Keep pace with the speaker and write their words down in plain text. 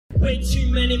Way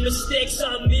too many mistakes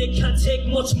I made, can't take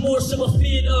much more, so I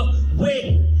fade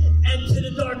away into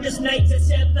the darkest nights. I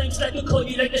said things that could cut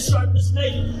you like the sharpest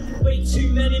knife. Way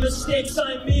too many mistakes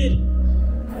I made.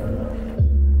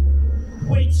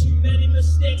 Way too many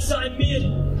mistakes I made.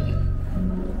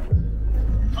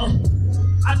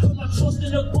 I put my trust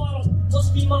in a bottle.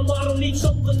 Must be my model, need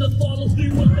something to follow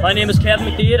through. My name is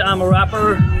Kevin McDaid. I'm a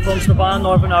rapper from Strabane,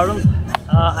 Northern Ireland.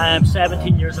 I am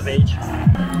 17 years of age.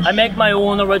 I make my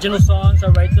own original songs. I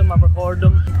write them, I record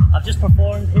them. I've just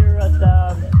performed here at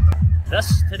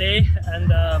this today,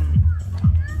 and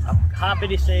I'm happy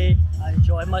to say I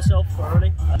enjoyed myself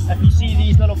thoroughly. If you see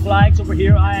these little flags over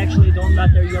here, I actually done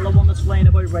that. There yellow one that's flying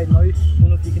about right now. I don't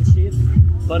know if you can see it,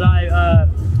 but I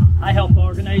helped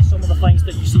organise some of the things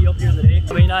that you see up here today.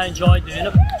 I mean, I enjoyed doing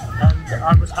it, and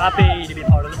I was happy to be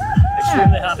part of it.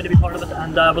 Extremely happy to be part of it,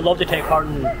 and I would love to take part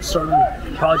in certain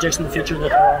projects in the future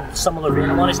that are on similar vein.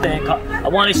 I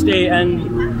want to stay in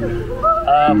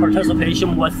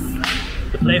participation with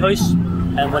the Playhouse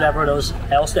and whatever else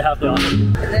they have to offer.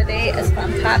 The day is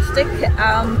fantastic.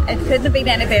 It couldn't have been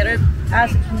any better.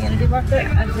 As a community worker,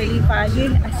 I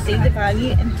see the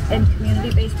value in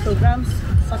community-based programs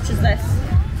such as this.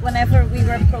 Whenever we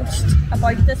were approached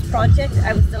about this project,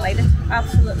 I was delighted,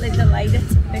 absolutely delighted,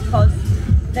 because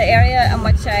the area in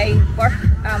which I work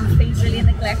feels really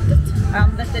neglected,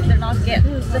 that they're not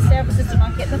getting the services, they're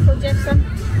not getting the projects in,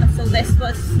 and so this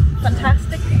was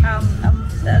fantastic.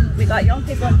 And we got young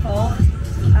people involved,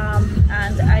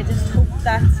 and I just hope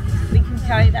that we can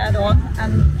carry that on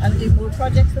and do more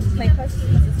projects with the Playhouse,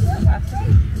 because this is fantastic.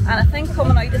 And I think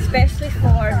coming out, especially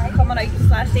for coming out this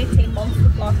last 18 months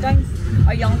with lockdowns,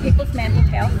 our young people's mental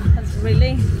health has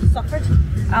really suffered,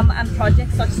 and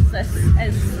projects such as this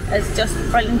is just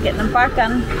brilliant, getting them back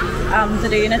in to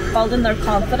doing it, building their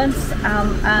confidence,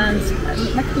 and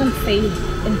making them feel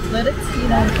included, you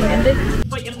know, in the community.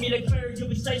 Fighting me like fire, you'll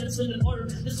be silenced in an order.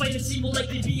 This violence will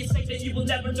likely be a sight that you will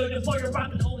never know. The fire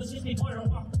rapping all this is me fire.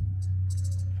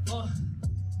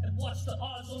 And watch the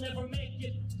odds will never make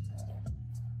it.